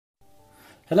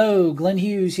Hello, Glenn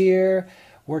Hughes here,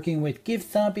 working with Give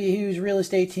Thumpy Hughes real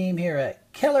estate team here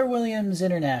at Keller Williams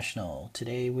International.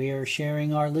 Today we are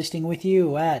sharing our listing with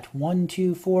you at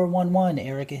 12411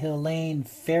 Erica Hill Lane,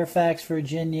 Fairfax,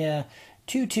 Virginia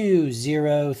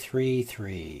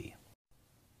 22033.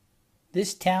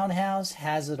 This townhouse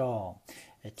has it all.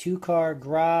 A two-car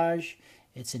garage.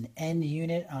 It's an end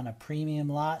unit on a premium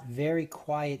lot, very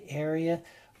quiet area,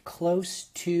 close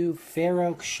to Fair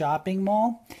Oaks Shopping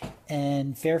Mall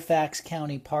and Fairfax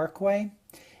County Parkway.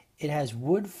 It has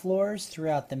wood floors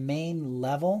throughout the main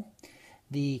level.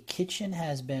 The kitchen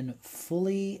has been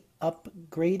fully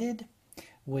upgraded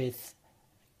with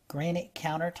granite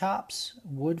countertops,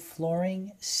 wood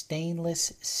flooring,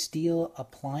 stainless steel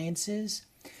appliances.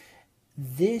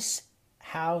 This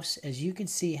house, as you can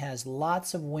see, has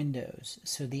lots of windows,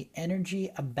 so the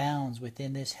energy abounds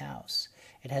within this house.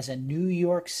 It has a New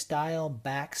York style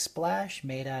backsplash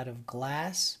made out of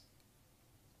glass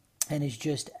and is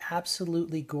just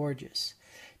absolutely gorgeous.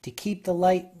 To keep the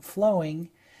light flowing,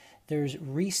 there's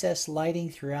recessed lighting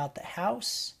throughout the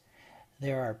house.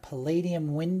 There are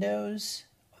palladium windows,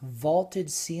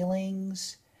 vaulted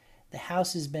ceilings. The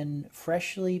house has been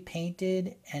freshly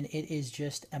painted and it is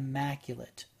just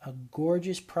immaculate. A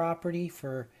gorgeous property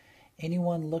for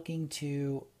anyone looking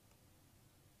to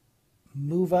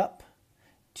move up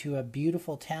to a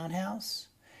beautiful townhouse.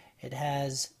 It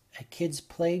has a kids'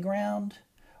 playground,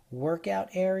 workout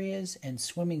areas, and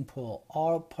swimming pool,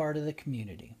 all part of the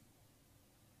community.